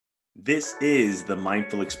This is the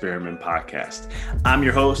Mindful Experiment Podcast. I'm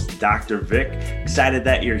your host, Dr. Vic. Excited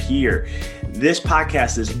that you're here. This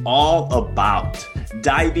podcast is all about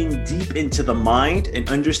diving deep into the mind and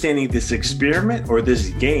understanding this experiment or this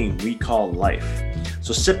game we call life.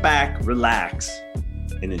 So sit back, relax,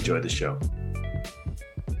 and enjoy the show.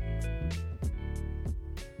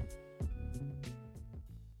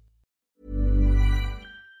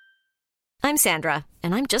 I'm Sandra,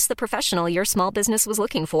 and I'm just the professional your small business was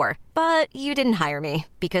looking for. But you didn't hire me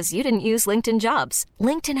because you didn't use LinkedIn Jobs.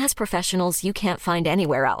 LinkedIn has professionals you can't find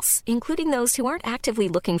anywhere else, including those who aren't actively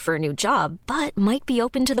looking for a new job, but might be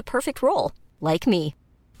open to the perfect role, like me.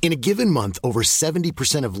 In a given month, over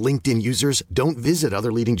 70% of LinkedIn users don't visit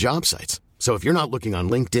other leading job sites. So if you're not looking on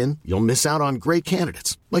LinkedIn, you'll miss out on great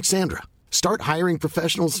candidates like Sandra. Start hiring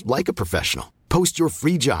professionals like a professional. Post your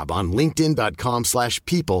free job on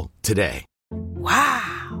linkedin.com/people today.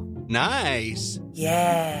 Wow. Nice.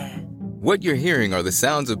 Yeah. What you're hearing are the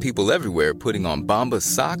sounds of people everywhere putting on Bombas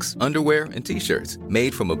socks, underwear, and T-shirts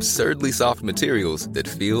made from absurdly soft materials that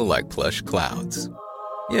feel like plush clouds.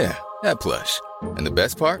 Yeah, that plush. And the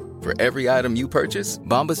best part? For every item you purchase,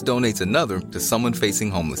 Bombas donates another to someone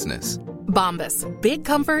facing homelessness. Bombas. Big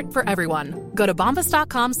comfort for everyone. Go to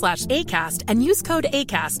bombas.com/ACAST and use code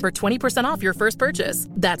ACAST for 20% off your first purchase.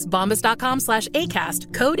 That's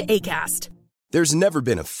bombas.com/ACAST. Code ACAST. There's never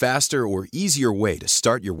been a faster or easier way to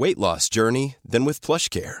start your weight loss journey than with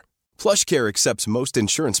PlushCare. PlushCare accepts most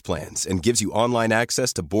insurance plans and gives you online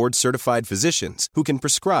access to board-certified physicians who can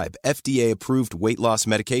prescribe FDA-approved weight loss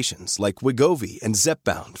medications like Wegovy and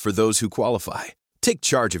Zepbound for those who qualify. Take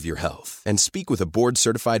charge of your health and speak with a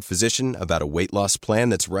board-certified physician about a weight loss plan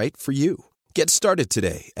that's right for you. Get started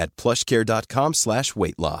today at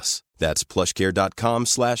plushcare.com/weight loss. That's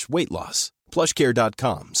plushcare.com/weight loss.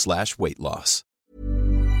 plushcare.com/weight loss.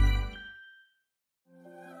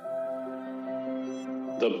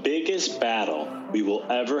 The biggest battle we will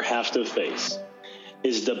ever have to face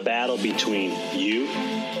is the battle between you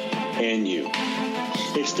and you.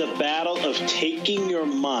 It's the battle of taking your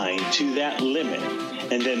mind to that limit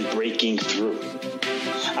and then breaking through.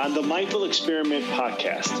 On the Mindful Experiment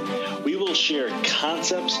podcast, we will share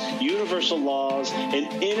concepts, universal laws,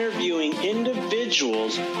 and interviewing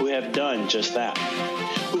individuals who have done just that,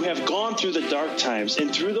 who have gone through the dark times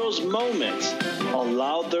and through those moments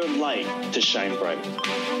allowed their light to shine bright.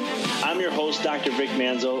 I'm your host, Dr. Vic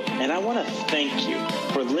Manzo, and I want to thank you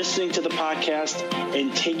for listening to the podcast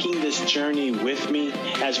and taking this journey with me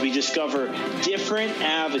as we discover different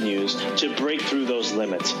avenues to break through those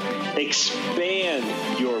limits, expand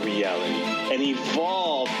your reality, and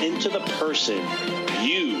evolve into the person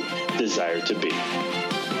you desire to be.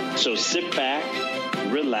 So sit back,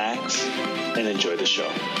 relax, and enjoy the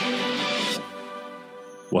show.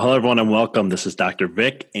 Well, hello, everyone, and welcome. This is Dr.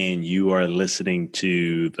 Vic, and you are listening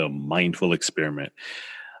to the Mindful Experiment.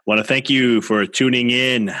 I want to thank you for tuning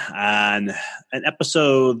in on an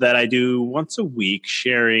episode that I do once a week,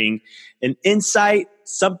 sharing an insight,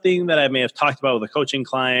 something that I may have talked about with a coaching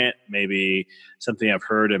client, maybe something I've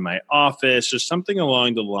heard in my office, or something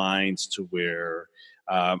along the lines to where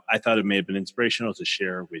I thought it may have been inspirational to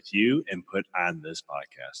share with you and put on this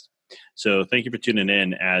podcast. So thank you for tuning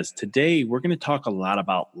in, as today we're going to talk a lot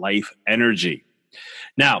about life energy.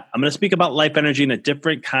 Now, I'm going to speak about life energy in a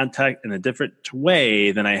different context, in a different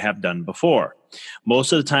way than I have done before.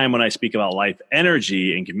 Most of the time when I speak about life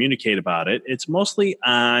energy and communicate about it, it's mostly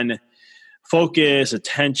on focus,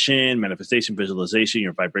 attention, manifestation, visualization,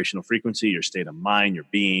 your vibrational frequency, your state of mind, your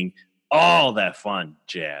being, all that fun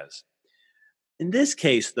jazz. In this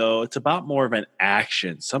case, though, it's about more of an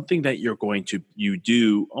action, something that you're going to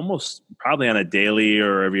do almost probably on a daily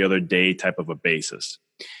or every other day type of a basis.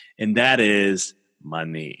 And that is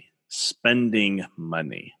money, spending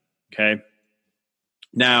money. Okay.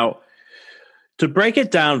 Now, to break it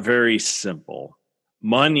down very simple,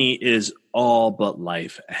 money is all but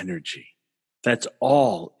life energy. That's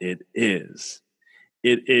all it is.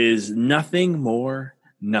 It is nothing more,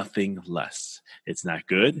 nothing less. It's not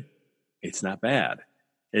good. It's not bad.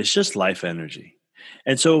 It's just life energy.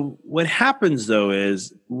 And so what happens, though,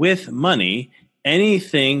 is with money,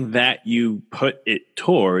 anything that you put it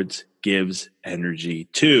towards gives energy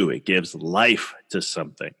too. It gives life to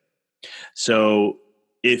something. So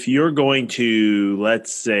if you're going to,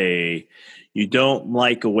 let's say, you don't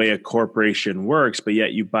like the way a corporation works, but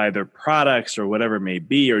yet you buy their products or whatever it may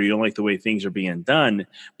be, or you don't like the way things are being done,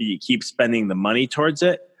 but you keep spending the money towards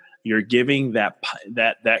it, you're giving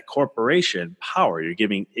that corporation power. You're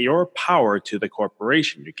giving your power to the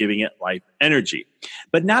corporation. You're giving it life energy.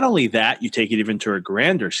 But not only that, you take it even to a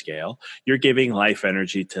grander scale, you're giving life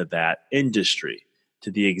energy to that industry.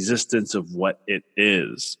 to the existence of what it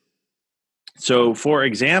is. So, for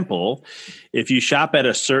example, if you shop at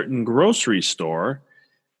a certain grocery store,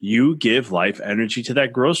 you give life energy to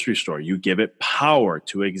that grocery store. You give it power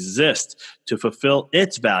to exist, to fulfill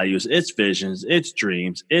its values, its visions, its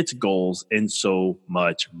dreams, its goals, and so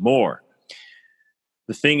much more.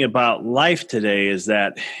 The thing about life today is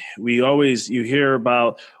that you hear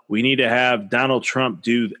about, we need to have Donald Trump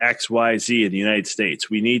do X, Y, Z in the United States.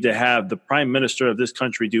 We need to have the prime minister of this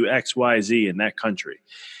country do X, Y, Z in that country.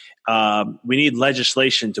 We need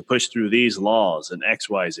legislation to push through these laws and X,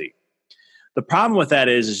 Y, Z. The problem with that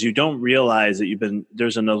is you don't realize that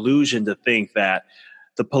there's an illusion to think that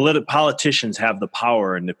the politicians have the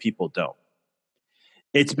power and the people don't.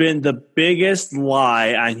 It's been the biggest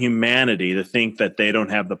lie on humanity to think that they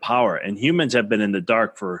don't have the power. And humans have been in the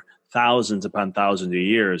dark for thousands upon thousands of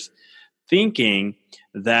years, thinking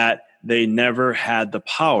that they never had the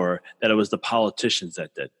power, that it was the politicians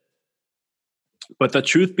that did. But the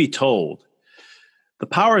truth be told, the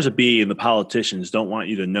powers that be and the politicians don't want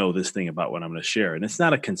you to know this thing about what I'm going to share. And it's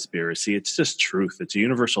not a conspiracy. It's just truth. It's a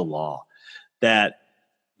universal law that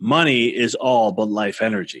money is all but life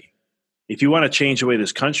energy. If you want to change the way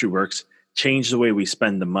this country works, change the way we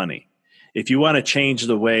spend the money. If you want to change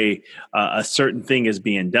the way a certain thing is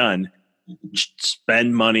being done,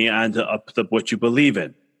 spend money on what you believe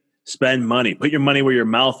in. Spend money. Put your money where your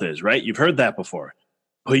mouth is, right? You've heard that before.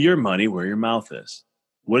 Put your money where your mouth is.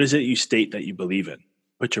 What is it you state that you believe in?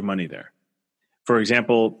 Put your money there. For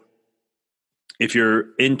example, if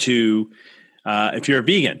you're a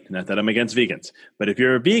vegan, not that I'm against vegans, but if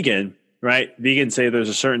you're a vegan, right? Vegans say there's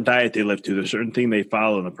a certain diet they live to, there's a certain thing they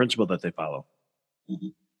follow, and a principle that they follow. Mm-hmm.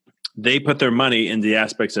 They put their money in the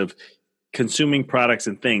aspects of consuming products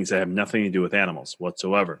and things that have nothing to do with animals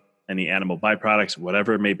whatsoever, any animal byproducts,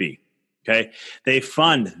 whatever it may be. Okay, they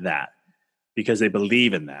fund that because they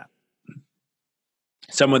believe in that.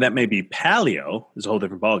 Someone that may be paleo is a whole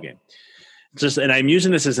different ballgame. And I'm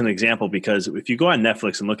using this as an example because if you go on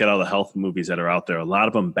Netflix and look at all the health movies that are out there, a lot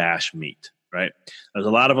of them bash meat, right? There's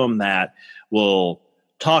a lot of them that will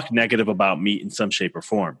talk negative about meat in some shape or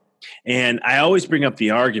form. And I always bring up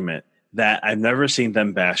the argument that I've never seen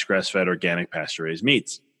them bash grass-fed, organic, pasture-raised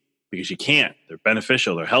meats because you can't. They're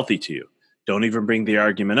beneficial. They're healthy to you. Don't even bring the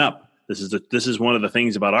argument up. This is one of the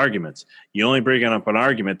things about arguments. You only bring up an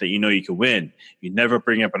argument that you know you can win. You never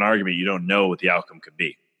bring up an argument you don't know what the outcome could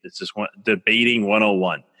be. It's just debating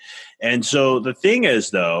 101. And so the thing is,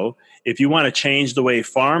 though, if you want to change the way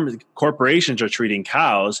corporations are treating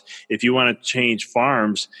cows, if you want to change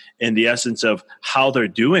farms in the essence of how they're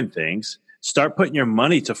doing things, start putting your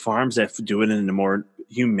money to farms that do it in a more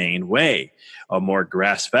humane way, a more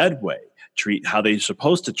grass-fed way, treat how they're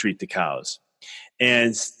supposed to treat the cows.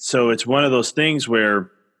 And so it's one of those things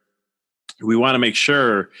where we want to make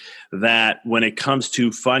sure that when it comes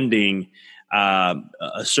to funding a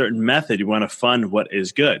certain method, you want to fund what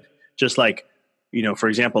is good. Just like, for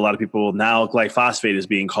example, a lot of people now glyphosate is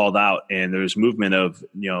being called out, and there's movement of,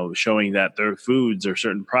 showing that their foods or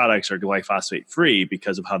certain products are glyphosate free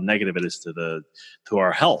because of how negative it is to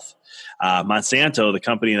our health. Monsanto, the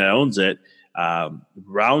company that owns it,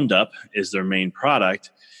 Roundup is their main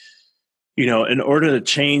product. In order to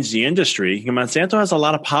change the industry, Monsanto has a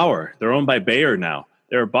lot of power. They're owned by Bayer now.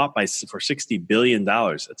 They were bought for $60 billion.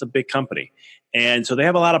 That's a big company. And so they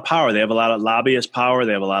have a lot of power. They have a lot of lobbyist power.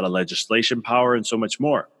 They have a lot of legislation power and so much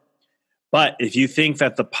more. But if you think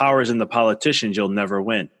that the power is in the politicians, you'll never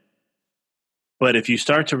win. But if you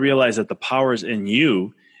start to realize that the power is in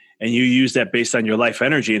you and you use that based on your life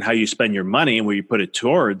energy and how you spend your money and where you put it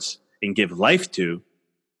towards and give life to,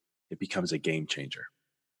 it becomes a game changer.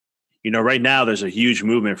 Right now there's a huge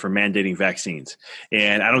movement for mandating vaccines.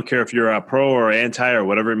 And I don't care if you're a pro or anti or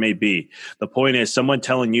whatever it may be. The point is someone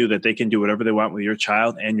telling you that they can do whatever they want with your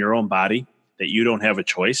child and your own body, that you don't have a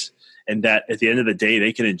choice, and that at the end of the day,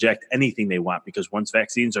 they can inject anything they want because once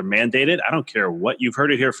vaccines are mandated, I don't care what, you've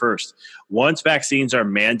heard it here first. Once vaccines are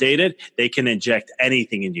mandated, they can inject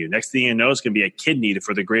anything in you. Next thing you know, it's going to be a kidney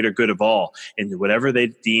for the greater good of all. And whatever they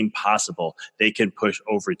deem possible, they can push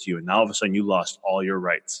over to you. And now all of a sudden you lost all your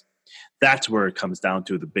rights. That's where it comes down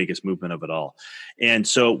to the biggest movement of it all. And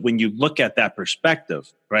so when you look at that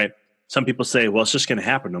perspective, right, some people say, well, it's just going to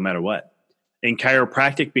happen no matter what. In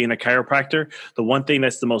chiropractic, being a chiropractor, the one thing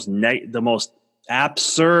that's the most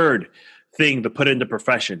absurd thing to put into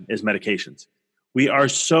profession is medications. We are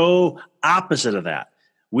so opposite of that.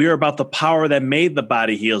 We are about the power that made the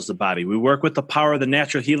body heals the body. We work with the power of the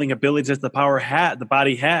natural healing abilities that the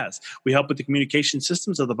body has. We help with the communication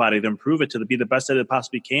systems of the body to improve it to be the best that it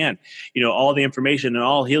possibly can. All the information and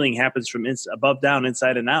all healing happens from above down,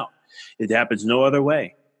 inside and out. It happens no other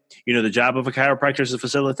way. The job of a chiropractor is to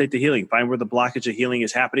facilitate the healing, find where the blockage of healing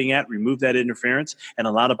is happening at, remove that interference, and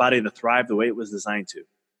allow the body to thrive the way it was designed to.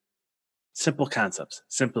 Simple concepts,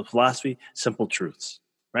 simple philosophy, simple truths,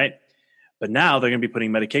 right? But now they're going to be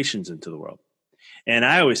putting medications into the world. And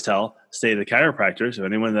I always say the chiropractors or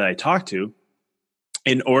anyone that I talk to,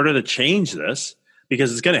 in order to change this,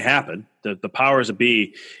 because it's going to happen, the powers that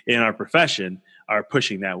be in our profession are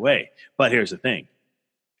pushing that way. But here's the thing.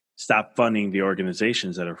 Stop funding the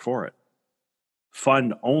organizations that are for it.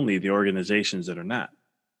 Fund only the organizations that are not.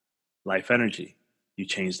 Life Energy, you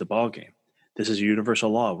change the ball game. This is a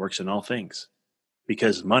universal law. It works in all things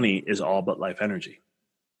because money is all but life energy.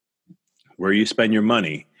 Where you spend your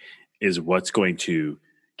money is what's going to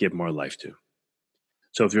give more life to.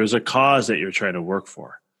 So if there's a cause that you're trying to work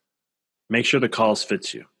for, make sure the cause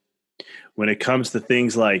fits you. When it comes to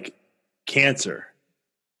things like cancer,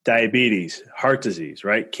 diabetes, heart disease,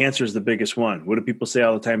 right? Cancer is the biggest one. What do people say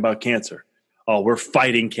all the time about cancer? Oh, we're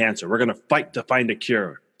fighting cancer. We're going to fight to find a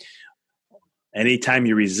cure. Anytime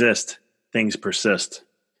you resist, things persist.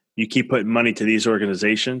 You keep putting money to these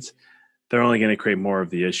organizations, they're only going to create more of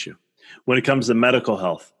the issue. When it comes to medical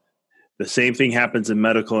health, the same thing happens in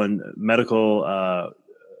the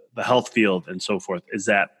health field and so forth, is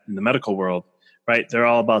that in the medical world, right, they're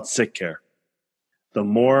all about sick care. The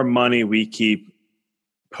more money we keep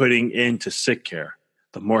putting into sick care,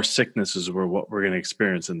 the more sicknesses what we're going to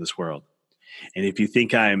experience in this world. And if you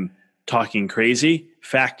think I'm talking crazy,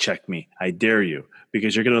 fact check me. I dare you,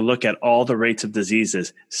 because you're going to look at all the rates of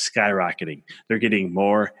diseases skyrocketing. They're getting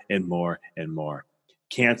more and more and more.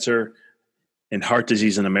 Cancer and heart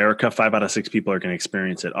disease in America, 5 out of 6 people are going to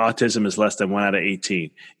experience it. Autism is less than 1 out of 18.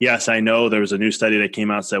 Yes, I know there was a new study that came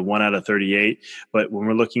out that said 1 out of 38. But when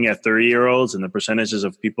we're looking at 30-year-olds and the percentages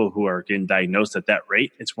of people who are getting diagnosed at that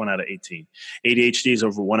rate, it's 1 out of 18. ADHD is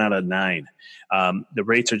over 1 out of 9. The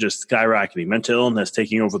rates are just skyrocketing. Mental illness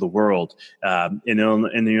taking over the world. In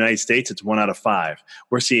the United States, it's 1 out of 5.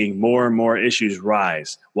 We're seeing more and more issues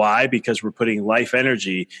rise. Why? Because we're putting life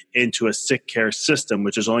energy into a sick care system,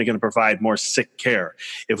 which is only going to provide more sick care.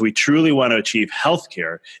 If we truly want to achieve health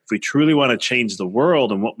care, if we truly want to change the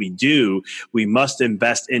world and what we do, we must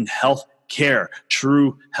invest in health care,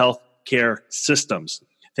 true health care systems.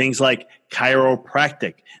 Things like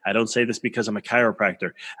chiropractic. I don't say this because I'm a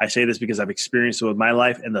chiropractor. I say this because I've experienced it with my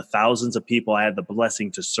life and the thousands of people I had the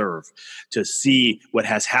blessing to serve, to see what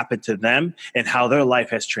has happened to them and how their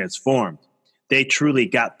life has transformed. They truly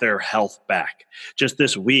got their health back. Just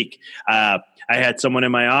this week, I had someone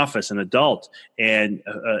in my office, an adult, and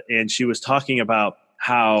she was talking about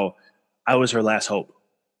how I was her last hope,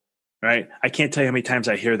 right? I can't tell you how many times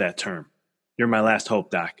I hear that term. You're my last hope,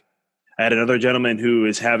 doc. I had another gentleman who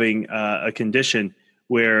is having a condition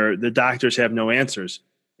where the doctors have no answers.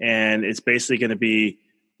 And it's basically going to be,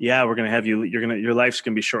 yeah, we're going to have you, your life's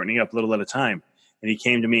going to be shortening up a little at a time. And he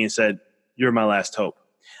came to me and said, you're my last hope.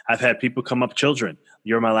 I've had people come up, children,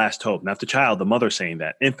 you're my last hope. Not the child, the mother saying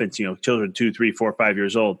that. Infants, children 2, 3, 4, 5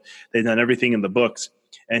 years old. They've done everything in the books.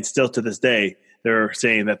 And still to this day, they're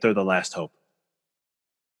saying that they're the last hope.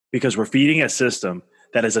 Because we're feeding a system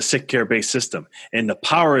that is a sick care-based system. And the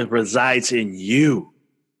power resides in you.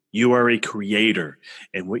 You are a creator.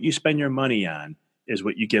 And what you spend your money on is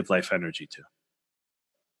what you give life energy to.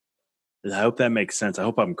 And I hope that makes sense. I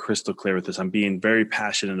hope I'm crystal clear with this. I'm being very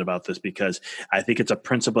passionate about this because I think it's a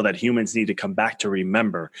principle that humans need to come back to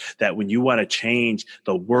remember, that when you want to change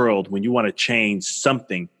the world, when you want to change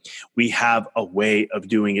something, we have a way of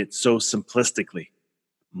doing it so simplistically.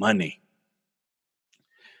 Money.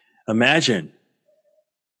 Imagine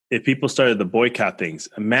if people started to boycott things.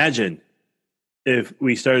 Imagine if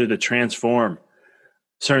we started to transform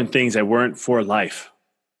certain things that weren't for life.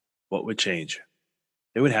 What would change?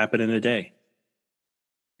 It would happen in a day.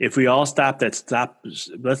 If we all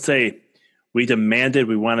let's say we demanded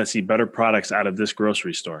we want to see better products out of this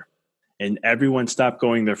grocery store, and everyone stopped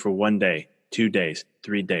going there for 1 day, 2 days,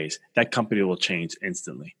 3 days, that company will change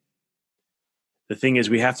instantly. The thing is,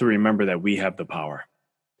 we have to remember that we have the power.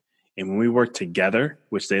 And when we work together,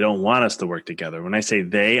 which they don't want us to work together, when I say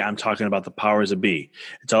they, I'm talking about the powers that be.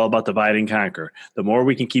 It's all about divide and conquer. The more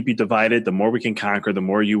we can keep you divided, the more we can conquer, the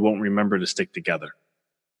more you won't remember to stick together.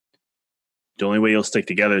 The only way you'll stick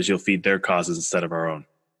together is you'll feed their causes instead of our own.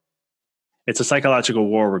 It's a psychological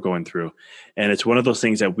war we're going through. And it's one of those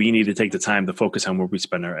things that we need to take the time to focus on where we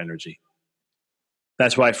spend our energy.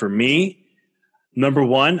 That's why for me, number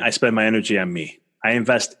one, I spend my energy on me. I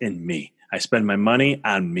invest in me. I spend my money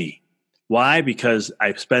on me. Why? Because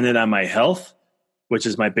I spend it on my health, which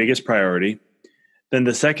is my biggest priority. Then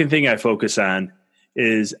the second thing I focus on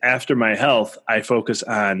is after my health, I focus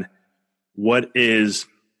on what is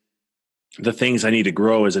the things I need to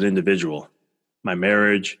grow as an individual? My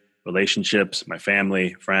marriage, relationships, my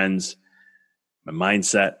family, friends, my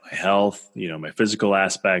mindset, my health, my physical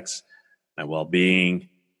aspects, my well-being,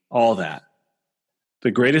 all that. The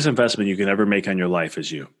greatest investment you can ever make on your life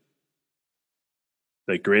is you.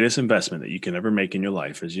 The greatest investment that you can ever make in your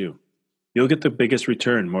life is you. You'll get the biggest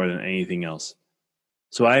return more than anything else.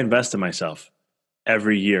 So I invest in myself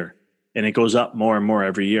every year, and it goes up more and more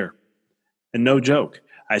every year. And no joke,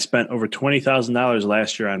 I spent over $20,000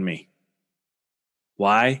 last year on me.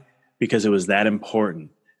 Why? Because it was that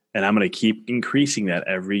important. And I'm going to keep increasing that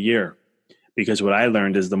every year. Because what I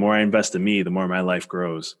learned is the more I invest in me, the more my life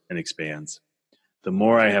grows and expands. The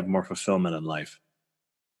more I have more fulfillment in life.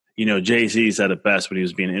 Jay-Z said it best when he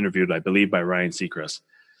was being interviewed, I believe, by Ryan Seacrest.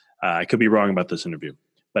 I could be wrong about this interview,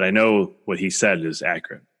 but I know what he said is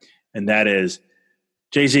accurate. And that is,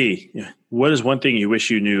 Jay-Z, what is one thing you wish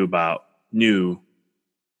you knew,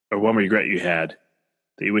 or one regret you had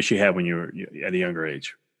that you wish you had when you were at a younger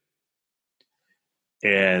age?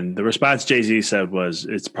 And the response Jay-Z said was,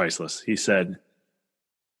 it's priceless. He said,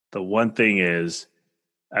 the one thing is,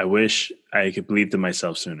 I wish I could believe in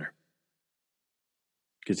myself sooner.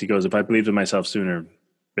 Because he goes, if I believed in myself sooner, it'd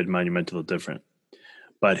been monumentally different.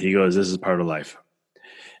 But he goes, this is part of life.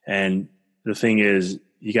 And the thing is,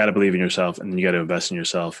 you got to believe in yourself, and you got to invest in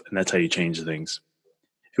yourself. And that's how you change things.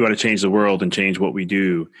 If you want to change the world and change what we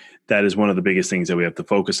do, that is one of the biggest things that we have to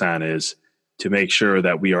focus on, is to make sure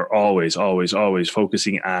that we are always, always, always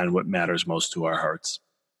focusing on what matters most to our hearts.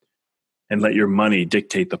 And let your money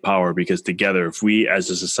dictate the power, because together, if we as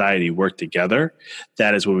a society work together,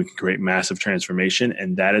 that is when we can create massive transformation.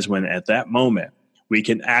 And that is when, at that moment, we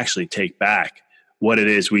can actually take back what it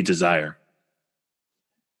is we desire.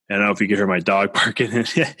 I don't know if you can hear my dog barking,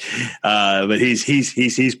 but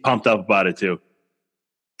he's pumped up about it too.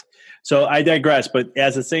 So I digress, but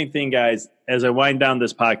as the same thing, guys, as I wind down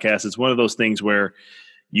this podcast, it's one of those things where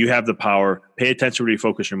you have the power. Pay attention to where you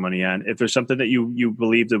focus your money on. If there's something that you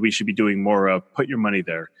believe that we should be doing more of, put your money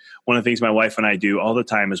there. One of the things my wife and I do all the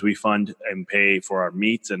time is we fund and pay for our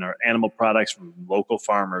meats and our animal products from local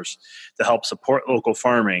farmers to help support local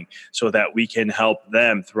farming so that we can help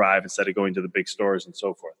them thrive instead of going to the big stores and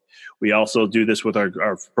so forth. We also do this with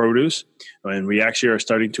our produce, and we actually are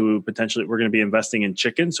starting to we're going to be investing in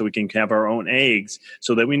chicken so we can have our own eggs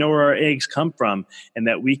so that we know where our eggs come from and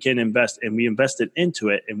that we can invest, and we invested into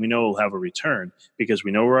it, and we know we'll have a return because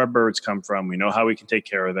we know where our birds come from. We know how we can take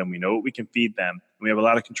care of them. We know what we can feed them. We have a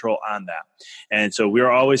lot of control on that. And so we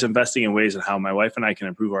are always investing in ways of how my wife and I can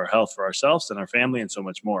improve our health for ourselves and our family and so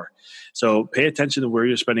much more. So pay attention to where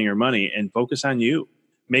you're spending your money and focus on you.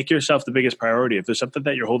 Make yourself the biggest priority. If there's something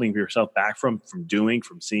that you're holding yourself back from doing,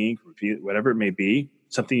 from seeing, from whatever it may be,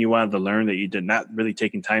 something you wanted to learn that you did not really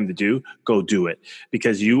taking time to do, go do it,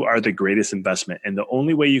 because you are the greatest investment. And the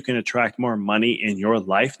only way you can attract more money in your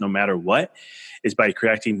life, no matter what, is by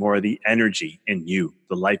creating more of the energy in you,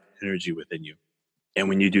 the life energy within you. And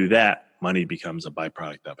when you do that, money becomes a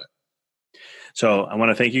byproduct of it. So I want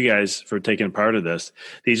to thank you guys for taking part of this.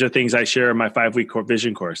 These are things I share in my 5-week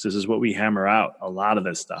vision course. This is what we hammer out, a lot of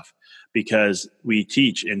this stuff, because we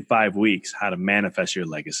teach in 5 weeks how to manifest your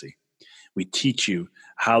legacy. We teach you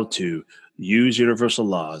how to use universal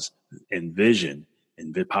laws and vision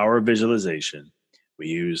and the power of visualization. We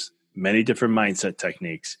use many different mindset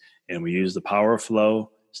techniques, and we use the power of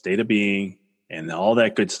flow, state of being, and all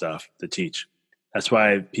that good stuff to teach. That's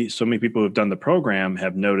why so many people who have done the program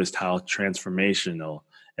have noticed how transformational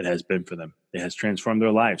it has been for them. It has transformed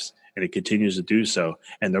their lives, and it continues to do so.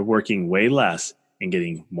 And they're working way less and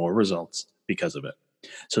getting more results because of it.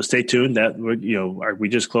 So stay tuned. That we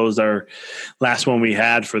just closed our last one we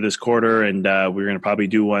had for this quarter, and we're going to probably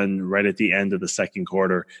do one right at the end of the second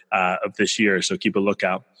quarter of this year. So keep a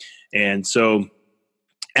lookout. And so,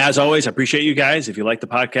 as always, I appreciate you guys. If you like the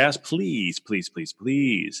podcast, please, please, please,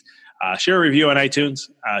 please share a review on iTunes,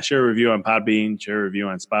 share a review on Podbean, share a review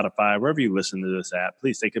on Spotify, wherever you listen to this at.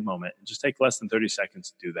 Please take a moment and just take less than 30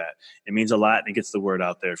 seconds to do that. It means a lot, and it gets the word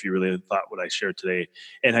out there if you really thought what I shared today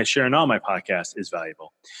and I share in all my podcasts is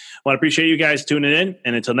valuable. I want to appreciate you guys tuning in,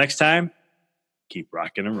 and until next time, keep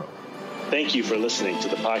rocking and rolling. Thank you for listening to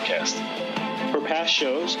the podcast. For past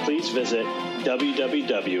shows, please visit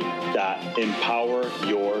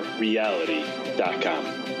www.empoweryourreality.com.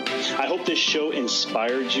 I hope this show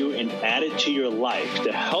inspired you and added to your life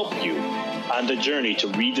to help you on the journey to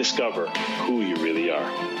rediscover who you really are.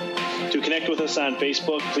 To connect with us on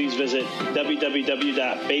Facebook, please visit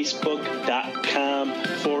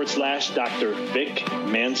www.facebook.com/Dr. Vic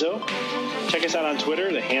Manzo. Check us out on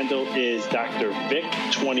Twitter. The handle is Dr. Vic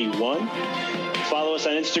 21. Follow us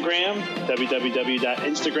on Instagram,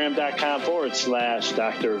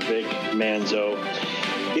 www.instagram.com/Dr. Vic Manzo.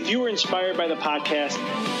 If you were inspired by the podcast,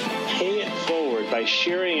 pay it forward by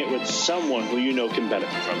sharing it with someone who you know can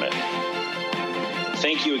benefit from it.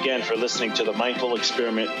 Thank you again for listening to the Mindful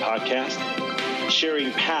Experiment podcast,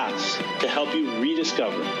 sharing paths to help you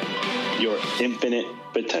rediscover your infinite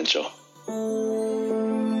potential.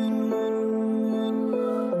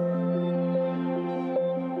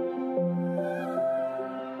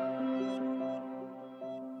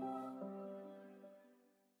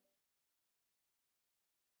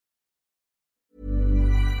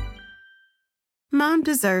 Mom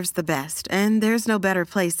deserves the best, and there's no better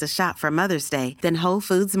place to shop for Mother's Day than Whole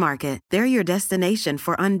Foods Market. They're your destination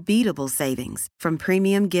for unbeatable savings, from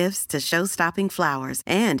premium gifts to show-stopping flowers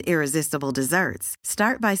and irresistible desserts.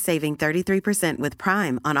 Start by saving 33% with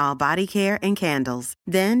Prime on all body care and candles.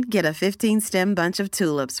 Then get a 15-stem bunch of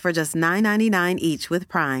tulips for just $9.99 each with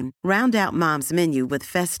Prime. Round out Mom's menu with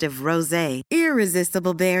festive rosé,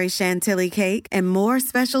 irresistible berry chantilly cake, and more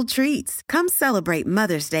special treats. Come celebrate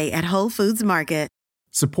Mother's Day at Whole Foods Market.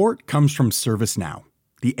 Support comes from ServiceNow,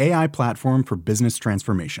 the AI platform for business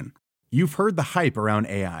transformation. You've heard the hype around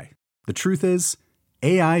AI. The truth is,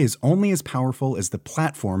 AI is only as powerful as the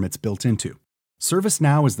platform it's built into.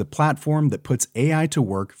 ServiceNow is the platform that puts AI to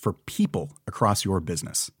work for people across your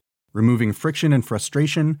business, removing friction and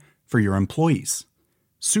frustration for your employees,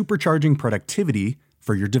 supercharging productivity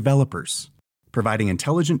for your developers, providing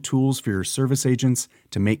intelligent tools for your service agents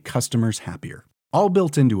to make customers happier. All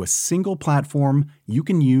built into a single platform you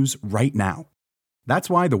can use right now. That's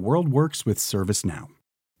why the world works with ServiceNow.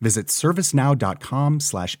 Visit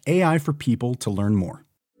servicenow.com/AI for people to learn more.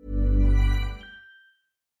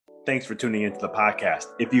 Thanks for tuning into the podcast.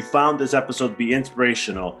 If you found this episode to be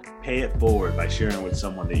inspirational, pay it forward by sharing it with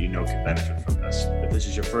someone that you know can benefit from this. If this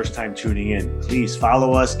is your first time tuning in, please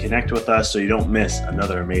follow us, connect with us so you don't miss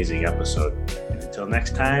another amazing episode. And until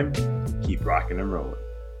next time, keep rocking and rolling.